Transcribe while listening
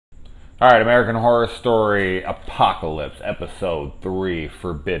All right, American Horror Story Apocalypse, Episode 3,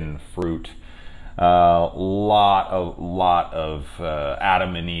 Forbidden Fruit. Lot of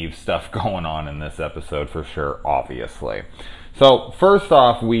Adam and Eve stuff going on in this episode for sure, obviously. So first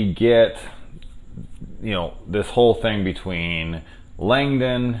off, we get, this whole thing between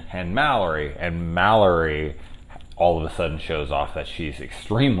Langdon and Mallory all of a sudden shows off that she's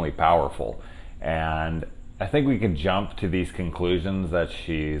extremely powerful. And I think we can jump to these conclusions that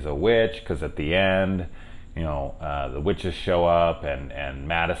she's a witch, because at the end, the witches show up and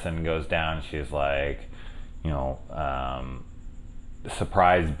Madison goes down. She's like,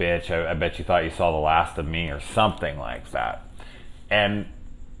 surprise bitch, I bet you thought you saw the last of me, or something like that. And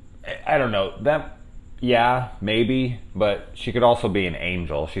I don't know, that, yeah, maybe, but she could also be an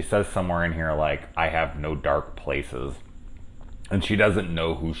angel. She says somewhere in here, like, I have no dark places. And she doesn't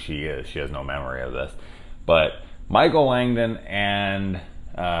know who she is. She has no memory of this. But Michael Langdon and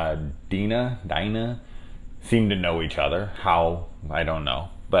Dinah seem to know each other. How? I don't know.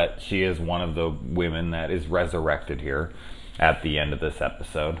 But she is one of the women that is resurrected here at the end of this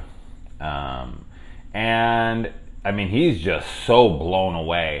episode. And, I mean, he's just so blown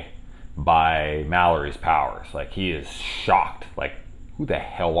away by Mallory's powers. Like, he is shocked. Like, who the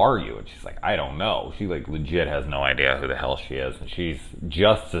hell are you? And she's like, I don't know. She, like, legit has no idea who the hell she is. And she's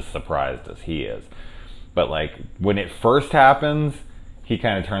just as surprised as he is. But, like, when it first happens, he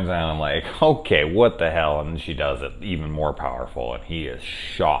kind of turns around and like, okay, what the hell? And she does it even more powerful, and he is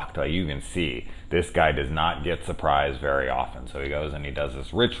shocked. Like, you can see, this guy does not get surprised very often. So he goes and he does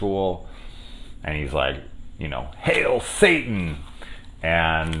this ritual, and he's like, Hail Satan!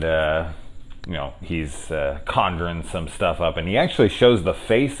 And, he's conjuring some stuff up, and he actually shows the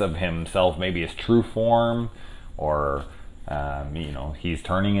face of himself, maybe his true form, or... he's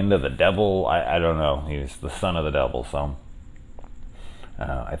turning into the devil. I don't know. He's the son of the devil, so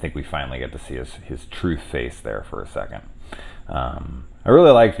I think we finally get to see his true face there for a second. I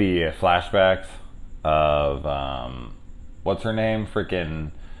really like the flashbacks of what's her name?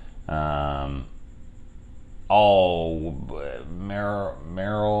 Freaking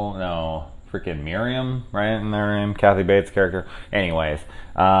Meryl? No, freaking Miriam, right? In their name, Kathy Bates' character. Anyways,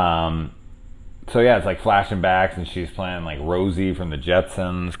 so yeah, it's like flashing backs, and she's playing like Rosie from the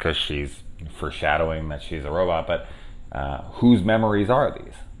Jetsons because she's foreshadowing that she's a robot. But whose memories are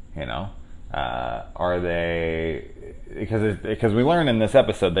these? Are they? Because we learn in this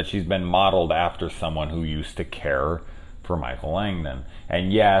episode that she's been modeled after someone who used to care for Michael Langdon.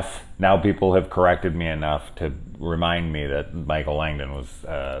 And yes, now people have corrected me enough to remind me that Michael Langdon was,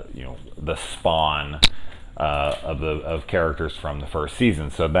 the spawn of characters from the first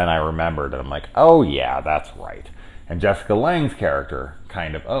season. So then I remembered, and I'm like, oh yeah, that's right. And Jessica Lange's character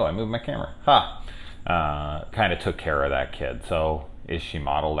kind of, I moved my camera, kind of took care of that kid. So is she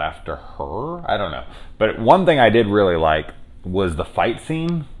modeled after her? I don't know. But one thing I did really like was the fight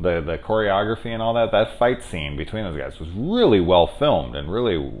scene, the choreography and all that. That fight scene between those guys was really well filmed and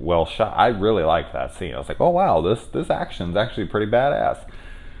really well shot. I really liked that scene. I was like, oh wow, this action's actually pretty badass.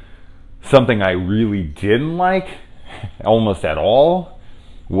 Something I really didn't like, almost at all,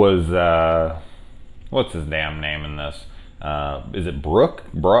 was, what's his damn name in this? Is it Brock?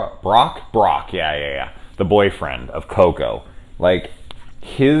 Brock, yeah. The boyfriend of Coco. Like,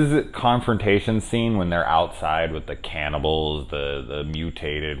 his confrontation scene when they're outside with the cannibals, the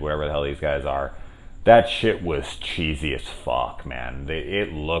mutated, whatever the hell these guys are, that shit was cheesy as fuck, man.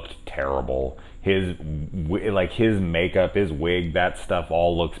 It looked terrible. His makeup, his wig, that stuff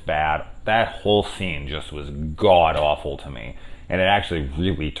all looks bad. That whole scene just was god awful to me, and it actually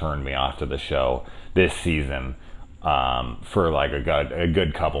really turned me off to the show this season. For like a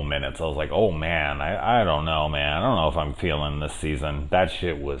good couple minutes, I was like, oh man, I don't know, man. I don't know if I'm feeling this season. That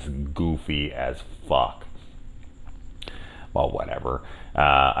shit was goofy as fuck. Well, whatever.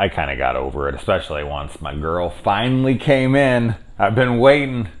 I kind of got over it, especially once my girl finally came in. I've been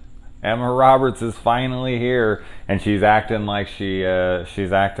waiting. Emma Roberts is finally here, and she's acting like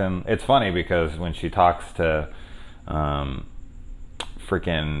she's acting. It's funny because when she talks to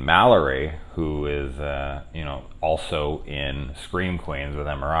freaking Mallory, who is also in Scream Queens with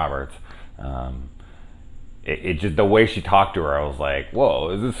Emma Roberts, it just, the way she talked to her, I was like, whoa,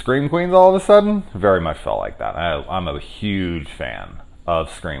 is this Scream Queens all of a sudden? Very much felt like that. I'm a huge fan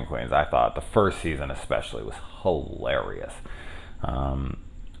of Scream Queens. I thought the first season especially was hilarious.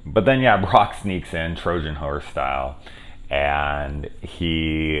 But then, yeah, Brock sneaks in, Trojan horse style, and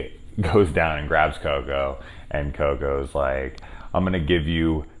he goes down and grabs Coco, and Coco's like, I'm going to give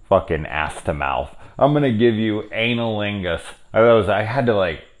you fucking ass to mouth. I'm going to give you analingus. I had to,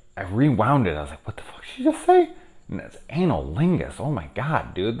 like, I rewound it. I was like, what the fuck did she just say? And it's analingus. Oh my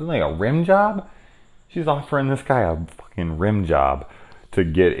god, dude. Like a rim job? She's offering this guy a fucking rim job to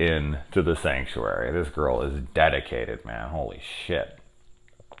get in to the sanctuary. This girl is dedicated, man. Holy shit.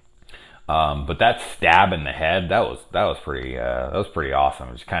 But that stab in the head, that was pretty awesome.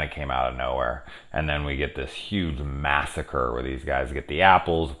 It just kind of came out of nowhere. And then we get this huge massacre where these guys get the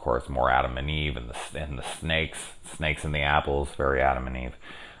apples. Of course, more Adam and Eve, and the snakes in the apples, very Adam and Eve.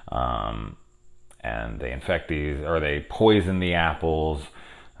 And they infect these, or they poison the apples,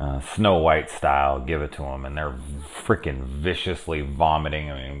 Snow White style, give it to them, and they're freaking viciously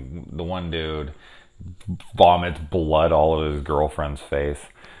vomiting. I mean, the one dude vomits blood all over his girlfriend's face.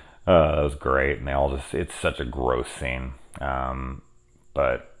 That was great, and they all it's such a gross scene.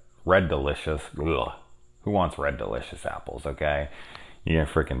 But Red Delicious, ugh. Who wants Red Delicious apples, okay? You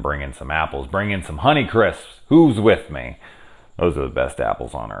freaking bring in some apples, bring in some Honey Crisps. Who's with me? Those are the best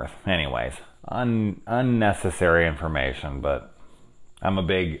apples on earth. Anyways, unnecessary information, but I'm a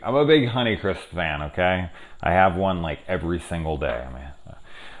big Honey Crisp fan, okay? I have one like every single day.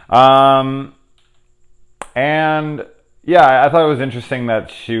 And yeah, I thought it was interesting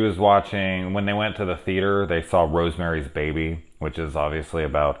that she was watching, when they went to the theater, they saw Rosemary's Baby, which is obviously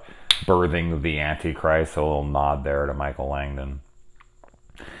about birthing the Antichrist, so a little nod there to Michael Langdon.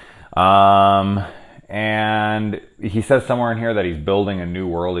 And he says somewhere in here that he's building a new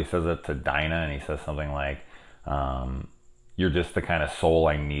world. He says it to Dinah, and he says something like, you're just the kind of soul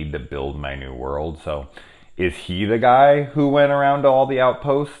I need to build my new world. So is he the guy who went around to all the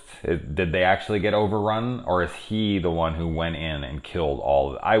outposts? Did they actually get overrun? Or is he the one who went in and killed all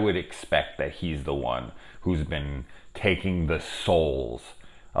of them? I would expect that he's the one who's been taking the souls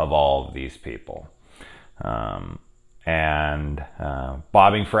of all of these people. Bobbing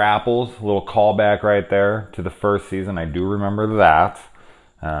for apples, a little callback right there to the first season. I do remember that.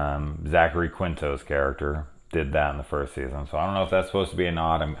 Zachary Quinto's character did that in the first season. So I don't know if that's supposed to be a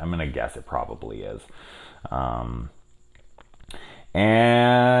nod. I'm going to guess it probably is.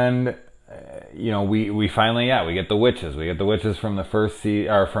 We finally, we get the witches. We get the witches from the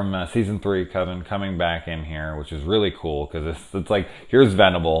from season 3, Coven, coming back in here, which is really cool, because it's like, here's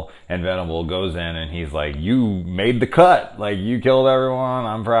Venable, and Venable goes in and he's like, you made the cut, like you killed everyone,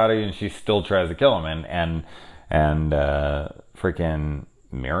 I'm proud of you, and she still tries to kill him, and freaking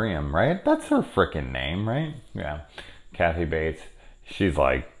Miriam, right? That's her freaking name, right? Yeah, Kathy Bates. She's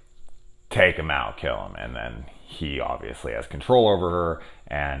like, take him out, kill him, and then he obviously has control over her,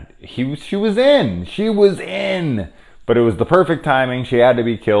 and she was in, but it was the perfect timing. She had to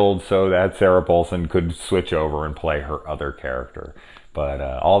be killed so that Sarah Paulson could switch over and play her other character. But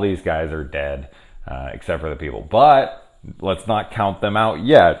all these guys are dead, except for the people. But let's not count them out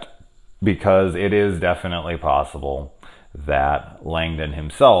yet, because it is definitely possible that Langdon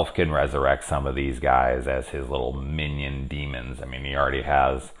himself can resurrect some of these guys as his little minion demons. I mean, he already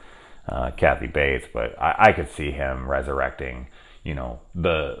has Kathy Bates, but I could see him resurrecting,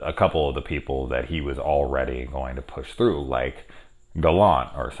 a couple of the people that he was already going to push through, like Gallant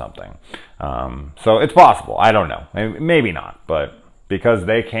or something. So it's possible. I don't know. Maybe not, but because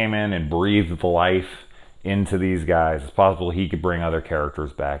they came in and breathed life into these guys, it's possible he could bring other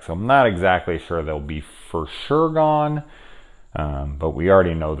characters back. So I'm not exactly sure they'll be for sure gone, but we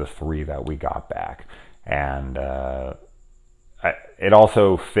already know the 3 that we got back. And it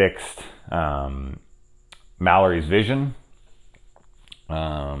also fixed Mallory's vision,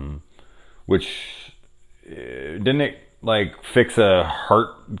 which didn't it like fix a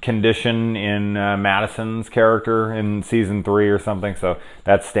heart condition in Madison's character in season 3 or something? So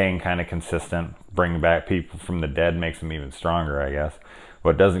that's staying kind of consistent. Bringing back people from the dead makes them even stronger, I guess.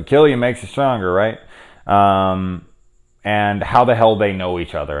 What doesn't kill you makes you stronger, right? And how the hell they know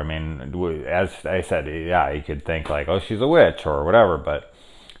each other. I mean, as I said, yeah, you could think like, oh, she's a witch or whatever, but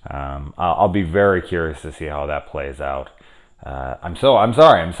I'll be very curious to see how that plays out. I'm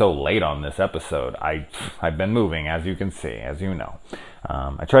sorry I'm so late on this episode. I've been moving, as you can see, as you know.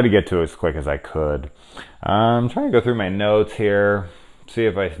 I tried to get to it as quick as I could. I'm trying to go through my notes here, see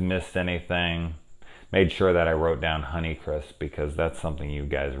if I missed anything. Made sure that I wrote down Honeycrisp, because that's something you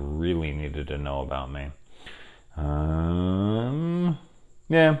guys really needed to know about me.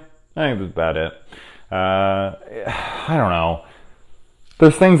 Yeah, I think that's about it. I don't know.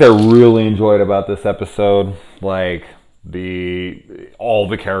 There's things I really enjoyed about this episode, like all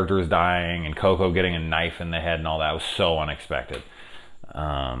the characters dying and Coco getting a knife in the head and all that was so unexpected.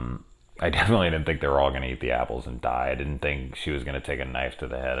 I definitely didn't think they were all going to eat the apples and die. I didn't think she was going to take a knife to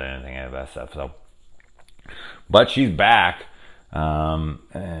the head or anything like that stuff. So, but she's back.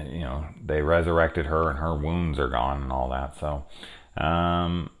 They resurrected her and her wounds are gone and all that. So,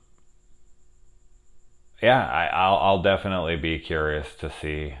 yeah, I'll definitely be curious to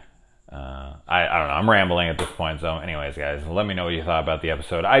see. I don't know. I'm rambling at this point. So, anyways, guys, let me know what you thought about the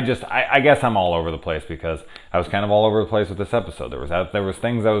episode. I guess I'm all over the place because I was kind of all over the place with this episode. There was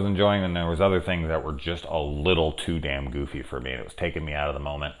things I was enjoying, and there was other things that were just a little too damn goofy for me. It was taking me out of the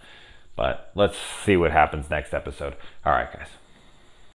moment. But let's see what happens next episode. All right, guys.